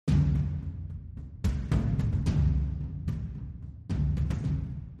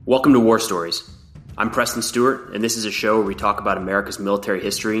Welcome to War Stories. I'm Preston Stewart, and this is a show where we talk about America's military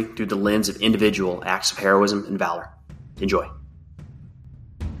history through the lens of individual acts of heroism and valor. Enjoy.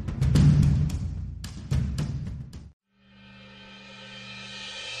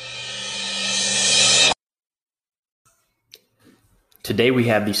 Today we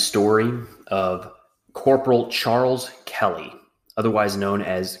have the story of Corporal Charles Kelly, otherwise known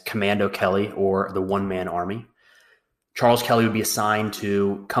as Commando Kelly or the One-Man Army. Charles Kelly would be assigned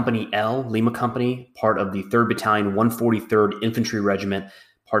to Company L, Lima Company, part of the 3rd Battalion, 143rd Infantry Regiment,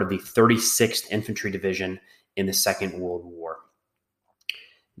 part of the 36th Infantry Division in the Second World War.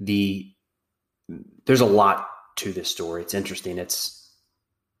 There's a lot to this story. It's interesting. It's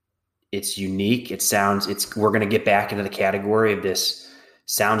unique. We're going to get back into the category of this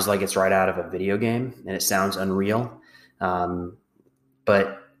sounds like it's right out of a video game and it sounds unreal.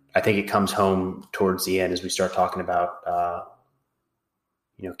 But I think it comes home towards the end as we start talking about,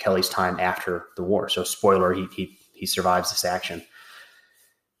 Kelly's time after the war. So spoiler, he survives this action.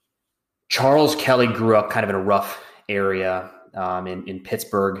 Charles Kelly grew up kind of in a rough area in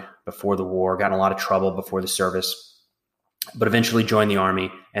Pittsburgh before the war, got in a lot of trouble before the service, but eventually joined the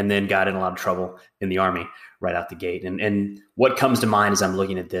Army and then got in a lot of trouble in the Army right out the gate. And what comes to mind as I'm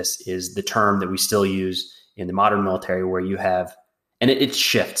looking at this is the term that we still use in the modern military where you have, and it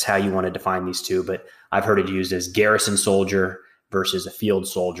shifts how you want to define these two, but I've heard it used as garrison soldier versus a field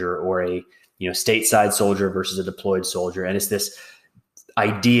soldier, or a stateside soldier versus a deployed soldier. And it's this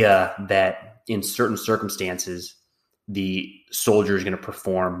idea that in certain circumstances, the soldier is going to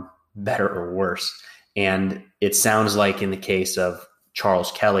perform better or worse. And it sounds like in the case of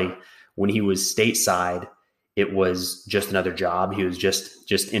Charles Kelly, when he was stateside, it was just another job. He was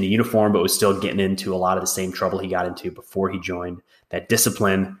just in a uniform, but was still getting into a lot of the same trouble he got into before he joined. That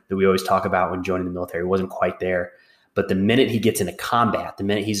discipline that we always talk about when joining the military wasn't quite there. But the minute he gets into combat, the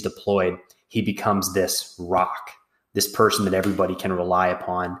minute he's deployed, he becomes this rock, this person that everybody can rely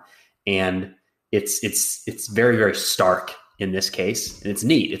upon. And it's very, very stark in this case. And it's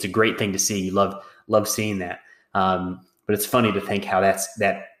neat. It's a great thing to see. You love seeing that. But it's funny to think how that's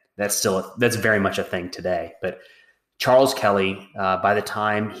very much a thing today. But Charles Kelly, by the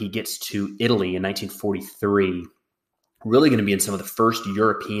time he gets to Italy in 1943, really going to be in some of the first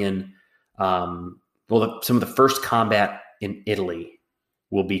European, some of the first combat in Italy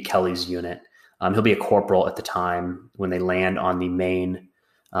will be Kelly's unit. He'll be a corporal at the time when they land on the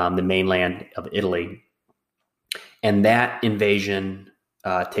mainland of Italy. And that invasion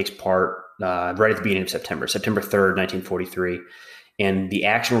takes part right at the beginning of September 3rd, 1943. And the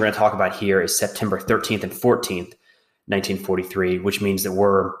action we're going to talk about here is September 13th and 14th, 1943, which means that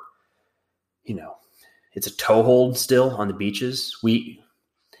we're, it's a toehold still on the beaches.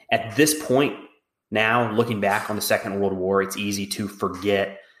 At this point now, looking back on the Second World War, it's easy to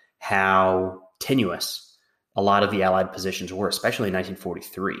forget how tenuous a lot of the Allied positions were, especially in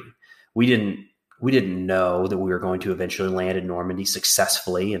 1943. We didn't know that we were going to eventually land in Normandy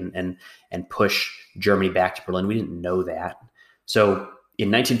successfully and push Germany back to Berlin. We didn't know that. So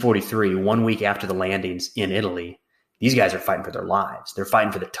in 1943, 1 week after the landings in Italy, these guys are fighting for their lives. They're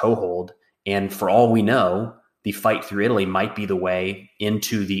fighting for the toehold. And for all we know, the fight through Italy might be the way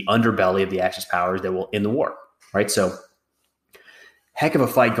into the underbelly of the Axis powers that will end the war, right? So heck of a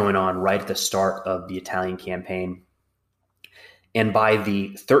fight going on right at the start of the Italian campaign. And by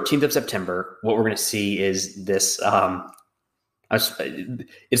the 13th of September, what we're going to see is this,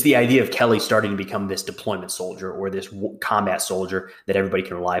 it's the idea of Kelly starting to become this deployment soldier or this combat soldier that everybody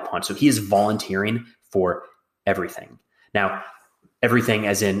can rely upon. So he is volunteering for everything. Now, everything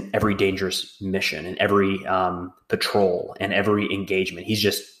as in every dangerous mission and every patrol and every engagement. He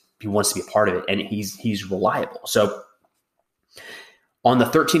wants to be a part of it, and he's reliable. So on the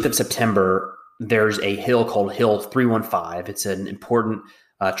 13th of September, there's a hill called Hill 315. It's an important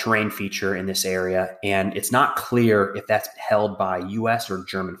terrain feature in this area, and it's not clear if that's held by U.S. or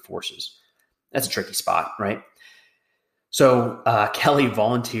German forces. That's a tricky spot, right? So Kelly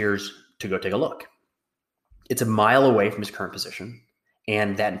volunteers to go take a look. It's a mile away from his current position,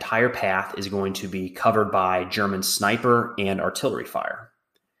 and that entire path is going to be covered by German sniper and artillery fire.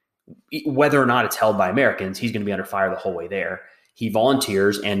 Whether or not it's held by Americans, he's going to be under fire the whole way there. He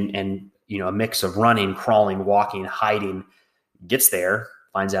volunteers and a mix of running, crawling, walking, hiding, gets there,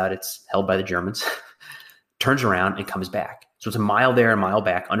 finds out it's held by the Germans, turns around and comes back. So it's a mile there, a mile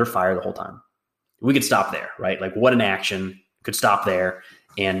back, under fire the whole time. We could stop there, right? Like, what an action. Could stop there.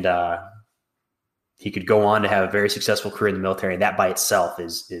 And he could go on to have a very successful career in the military. And that by itself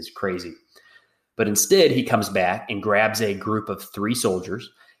is crazy. But instead, he comes back and grabs a group of 3 soldiers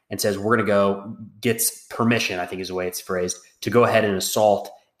and says, we're going to go, gets permission, I think is the way it's phrased, to go ahead and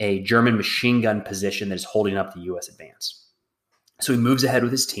assault a German machine gun position that is holding up the U.S. advance. So he moves ahead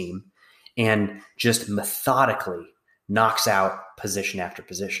with his team and just methodically knocks out position after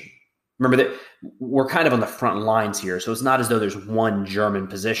position. Remember that we're kind of on the front lines here, so it's not as though there's one German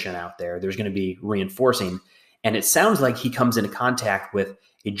position out there. There's going to be reinforcing, and it sounds like he comes into contact with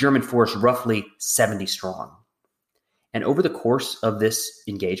a German force roughly 70 strong. And over the course of this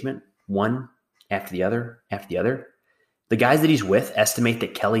engagement, one after the other, the guys that he's with estimate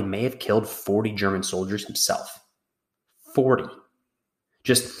that Kelly may have killed 40 German soldiers himself. 40.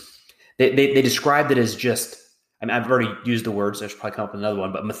 Just, they described it as just, I mean, I've already used the words, so I should probably come up with another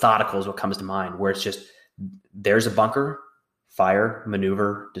one, but methodical is what comes to mind, where it's just, there's a bunker, fire,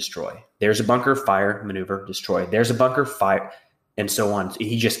 maneuver, destroy. There's a bunker, fire, maneuver, destroy. There's a bunker, fire, and so on.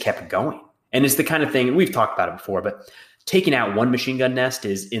 He just kept going. And it's the kind of thing, and we've talked about it before, but taking out one machine gun nest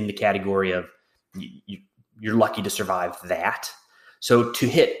is in the category of you're lucky to survive that. So to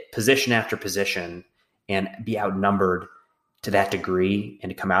hit position after position and be outnumbered to that degree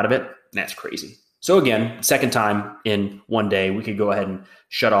and to come out of it, that's crazy. So again, second time in one day, we could go ahead and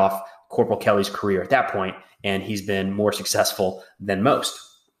shut off Corporal Kelly's career at that point, and he's been more successful than most.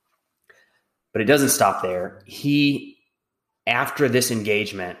 But it doesn't stop there. After this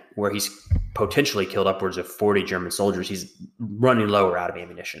engagement, where he's potentially killed upwards of 40 German soldiers, he's running low or out of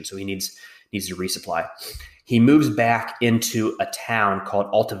ammunition, so he needs to resupply. He moves back into a town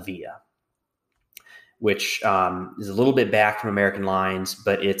called Altavia, which is a little bit back from American lines,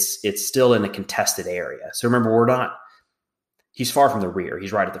 but it's still in a contested area. So remember, he's far from the rear.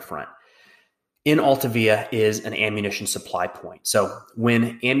 He's right at the front. In Altavia is an ammunition supply point. So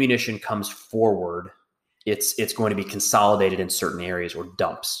when ammunition comes forward, it's going to be consolidated in certain areas, or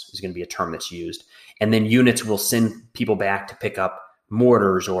dumps is going to be a term that's used. And then units will send people back to pick up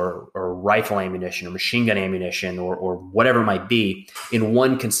mortars or rifle ammunition or machine gun ammunition or whatever it might be in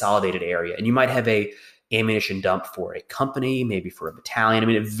one consolidated area. And you might have a ammunition dump for a company, maybe for a battalion. I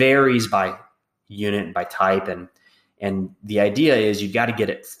mean, it varies by unit and by type. And the idea is you've got to get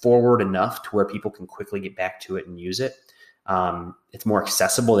it forward enough to where people can quickly get back to it and use it. It's more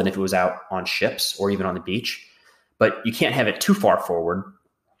accessible than if it was out on ships or even on the beach, but you can't have it too far forward.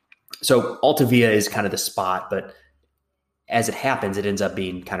 So Altavia is kind of the spot, but as it happens, it ends up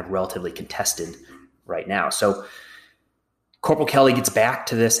being kind of relatively contested right now. So Corporal Kelly gets back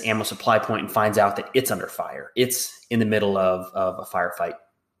to this ammo supply point and finds out that it's under fire. It's in the middle of a firefight.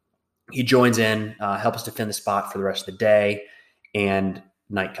 He joins in, helps defend the spot for the rest of the day, and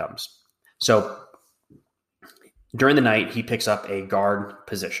night comes. So during the night, he picks up a guard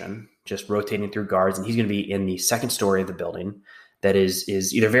position, just rotating through guards, and he's going to be in the second story of the building that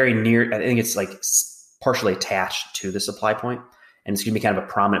is either very near, I think it's like partially attached to the supply point, and it's going to be kind of a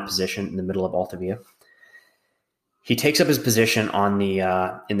prominent position in the middle of Altavia. He takes up his position on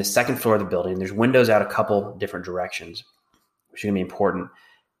in the second floor of the building. There's windows out a couple different directions, which are going to be important.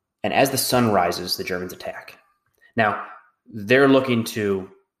 And as the sun rises, the Germans attack. Now, they're looking to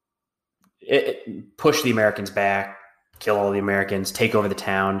push the Americans back, kill all the Americans, take over the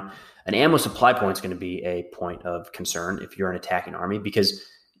town. An ammo supply point is going to be a point of concern if you're an attacking army, because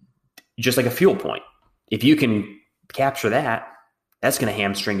just like a fuel point, if you can capture that, that's going to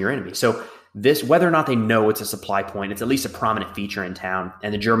hamstring your enemy. So this, whether or not they know it's a supply point, it's at least a prominent feature in town,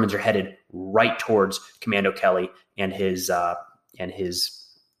 and the Germans are headed right towards Commando Kelly and his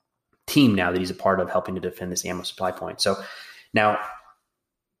team now that he's a part of helping to defend this ammo supply point. So now,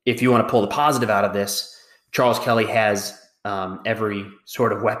 if you want to pull the positive out of this, Charles Kelly has every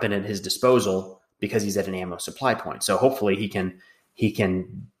sort of weapon at his disposal because he's at an ammo supply point. So hopefully he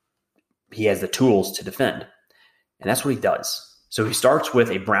has the tools to defend, and that's what he does. So he starts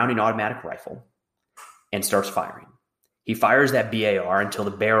with a Browning automatic rifle and starts firing. He fires that BAR until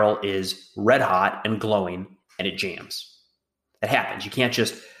the barrel is red hot and glowing, and it jams. That happens. You can't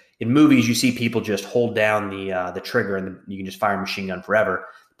just, in movies, you see people just hold down the trigger and you can just fire a machine gun forever.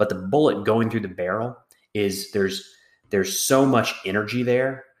 But the bullet going through the barrel is, there's so much energy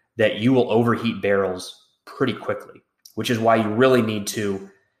there that you will overheat barrels pretty quickly, which is why you really need to,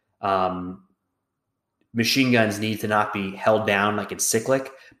 machine guns need to not be held down like in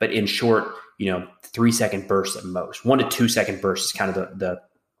cyclic, but in short, 3-second bursts at most. 1 to 2 second bursts is kind of the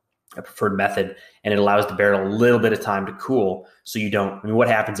preferred method, and it allows the barrel a little bit of time to cool. So what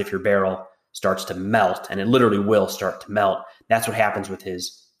happens if your barrel starts to melt, and it literally will start to melt? That's what happens with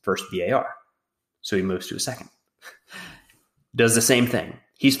his first BAR. So he moves to a second. Does the same thing.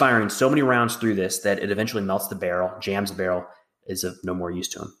 He's firing so many rounds through this that it eventually melts the barrel, jams the barrel, is of no more use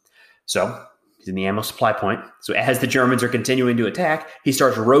to him. So He's in the ammo supply point. So as the Germans are continuing to attack, he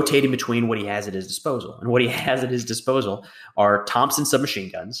starts rotating between what he has at his disposal. And what he has at his disposal are Thompson submachine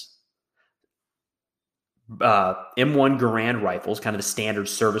guns, M1 Garand rifles, kind of the standard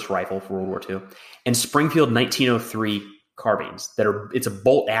service rifle for World War II, and Springfield 1903 carbines. It's a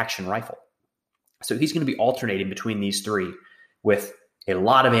bolt action rifle. So he's going to be alternating between these three with a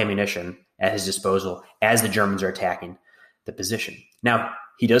lot of ammunition at his disposal as the Germans are attacking the position. Now,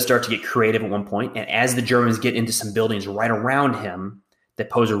 he does start to get creative at one point, and as the Germans get into some buildings right around him that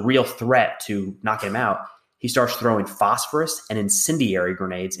pose a real threat to knocking him out, he starts throwing phosphorus and incendiary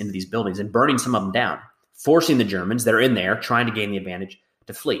grenades into these buildings and burning some of them down, forcing the Germans that are in there trying to gain the advantage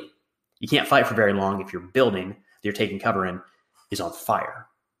to flee. You can't fight for very long if your building that you're taking cover in is on fire.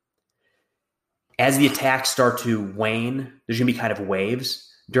 As the attacks start to wane, there's going to be kind of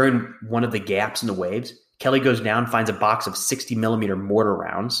waves. During one of the gaps in the waves, Kelly goes down, finds a box of 60 millimeter mortar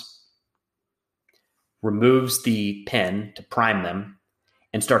rounds, removes the pin to prime them,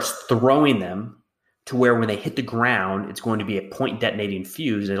 and starts throwing them to where when they hit the ground, it's going to be a point detonating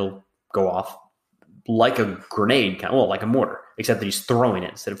fuse. It'll go off like a grenade, like a mortar, except that he's throwing it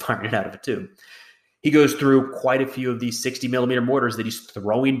instead of firing it out of a tube. He goes through quite a few of these 60 millimeter mortars that he's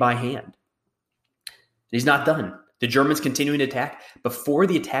throwing by hand. He's not done. The Germans continuing to attack. Before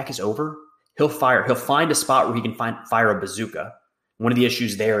the attack is over, he'll fire. He'll find a spot where he can fire a bazooka. One of the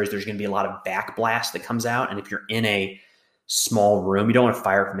issues there is there's going to be a lot of backblast that comes out, and if you're in a small room, you don't want to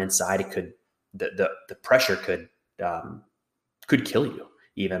fire from inside. It could the pressure could kill you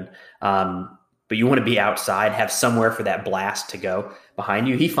even. But you want to be outside, have somewhere for that blast to go behind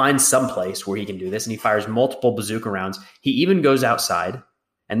you. He finds some place where he can do this, and he fires multiple bazooka rounds. He even goes outside,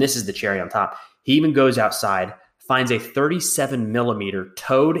 and this is the cherry on top. He even goes outside, finds a 37 millimeter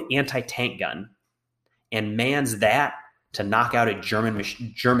towed anti-tank gun, and mans that to knock out a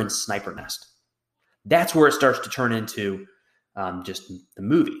German sniper nest. That's where it starts to turn into just the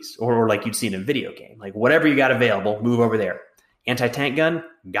movies, or like you'd see in a video game. Like whatever you got available, move over there. Anti-tank gun,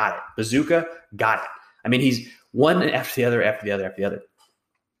 got it. Bazooka, got it. I mean, he's one after the other, after the other, after the other.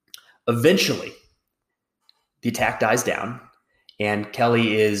 Eventually, the attack dies down, and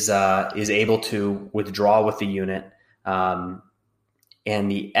Kelly is able to withdraw with the unit. And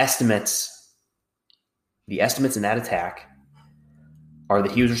the estimates in that attack are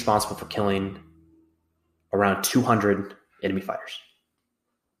that he was responsible for killing around 200 enemy fighters.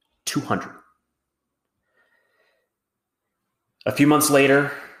 200. A few months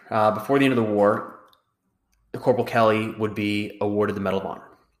later, before the end of the war, Corporal Kelly would be awarded the Medal of Honor.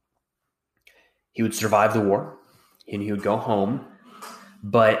 He would survive the war, and he would go home,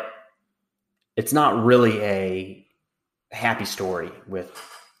 but it's not really a happy story with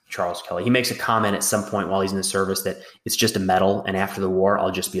Charles Kelly. He makes a comment at some point while he's in the service that it's just a medal, and after the war, I'll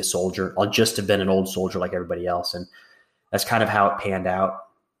just be a soldier. I'll just have been an old soldier like everybody else, and that's kind of how it panned out.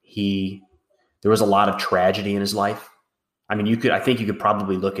 There was a lot of tragedy in his life. I mean, I think you could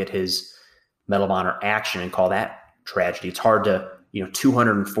probably look at his Medal of Honor action and call that tragedy. It's hard to,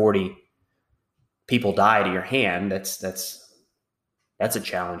 240 people died at your hand. That's a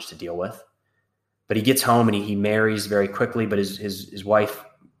challenge to deal with. But he gets home and he marries very quickly, but his wife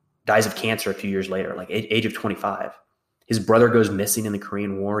dies of cancer a few years later, like age of 25. His brother goes missing in the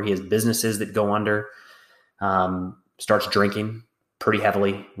Korean War. He has businesses that go under, starts drinking pretty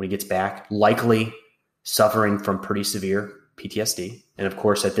heavily when he gets back, likely suffering from pretty severe PTSD. And of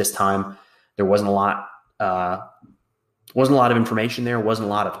course, at this time, there wasn't a lot of information there. Wasn't a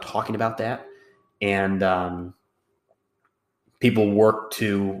lot of talking about that. And people worked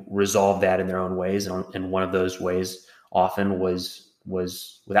to resolve that in their own ways. And one of those ways often was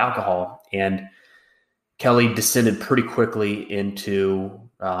with alcohol. And Kelly descended pretty quickly into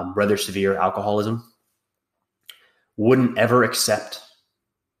rather severe alcoholism. Wouldn't ever accept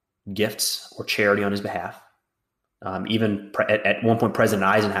gifts or charity on his behalf. Even at one point, President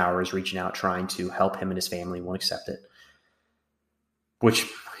Eisenhower is reaching out, trying to help him and his family, won't accept it. Which,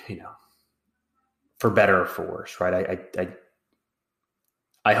 for better or for worse, right?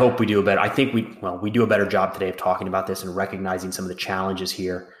 I hope we do a better. I think we do a better job today of talking about this and recognizing some of the challenges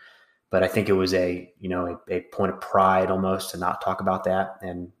here. But I think it was a point of pride almost to not talk about that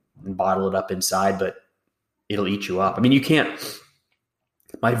and bottle it up inside. But it'll eat you up. I mean, you can't.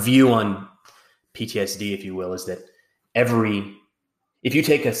 My view on PTSD, if you will, is that if you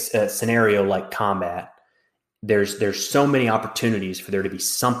take a scenario like combat, there's so many opportunities for there to be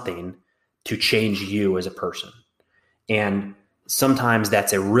something to change you as a person. And sometimes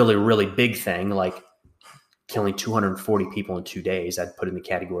that's a really, really big thing, like killing 240 people in 2 days. I'd put in the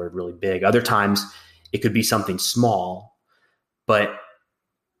category of really big. Other times it could be something small, but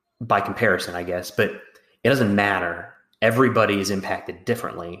by comparison, I guess, but it doesn't matter. Everybody is impacted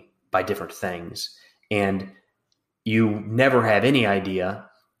differently by different things. And you never have any idea,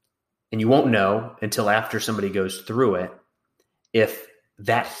 and you won't know until after somebody goes through it, if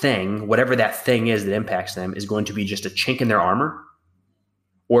that thing, whatever that thing is that impacts them, is going to be just a chink in their armor,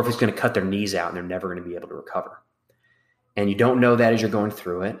 or if it's going to cut their knees out and they're never going to be able to recover. And you don't know that as you're going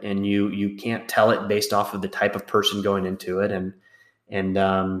through it, and you can't tell it based off of the type of person going into it. And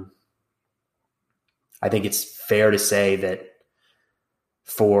I think it's fair to say that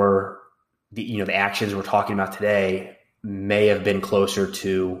for the actions we're talking about today may have been closer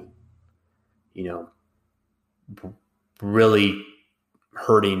to, really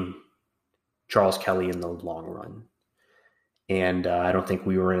hurting Charles Kelly in the long run. And I don't think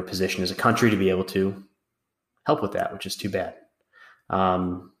we were in a position as a country to be able to help with that, which is too bad.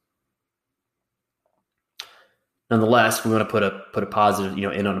 Nonetheless, we want to put a positive,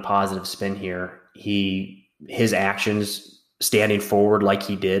 in on a positive spin here. His actions standing forward like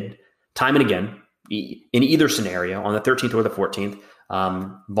he did time and again in either scenario, on the 13th or the 14th,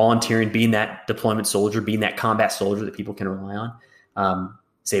 volunteering, being that deployment soldier, being that combat soldier that people can rely on,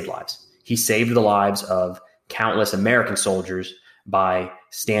 saved lives. He saved the lives of countless American soldiers by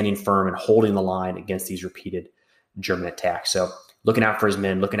standing firm and holding the line against these repeated German attacks. So looking out for his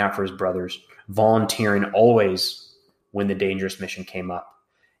men, looking out for his brothers, volunteering always when the dangerous mission came up.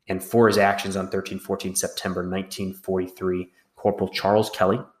 And for his actions on 13-14 September 1943, Corporal Charles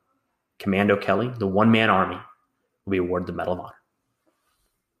Kelly, Commando Kelly, the one-man army, will be awarded the Medal of Honor.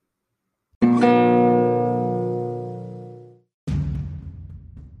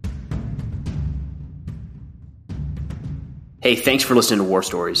 Hey, thanks for listening to War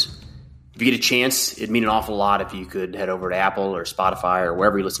Stories. If you get a chance, it'd mean an awful lot if you could head over to Apple or Spotify or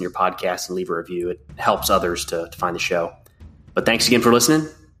wherever you listen to your podcast and leave a review. It helps others to find the show. But thanks again for listening.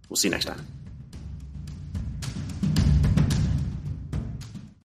 We'll see you next time.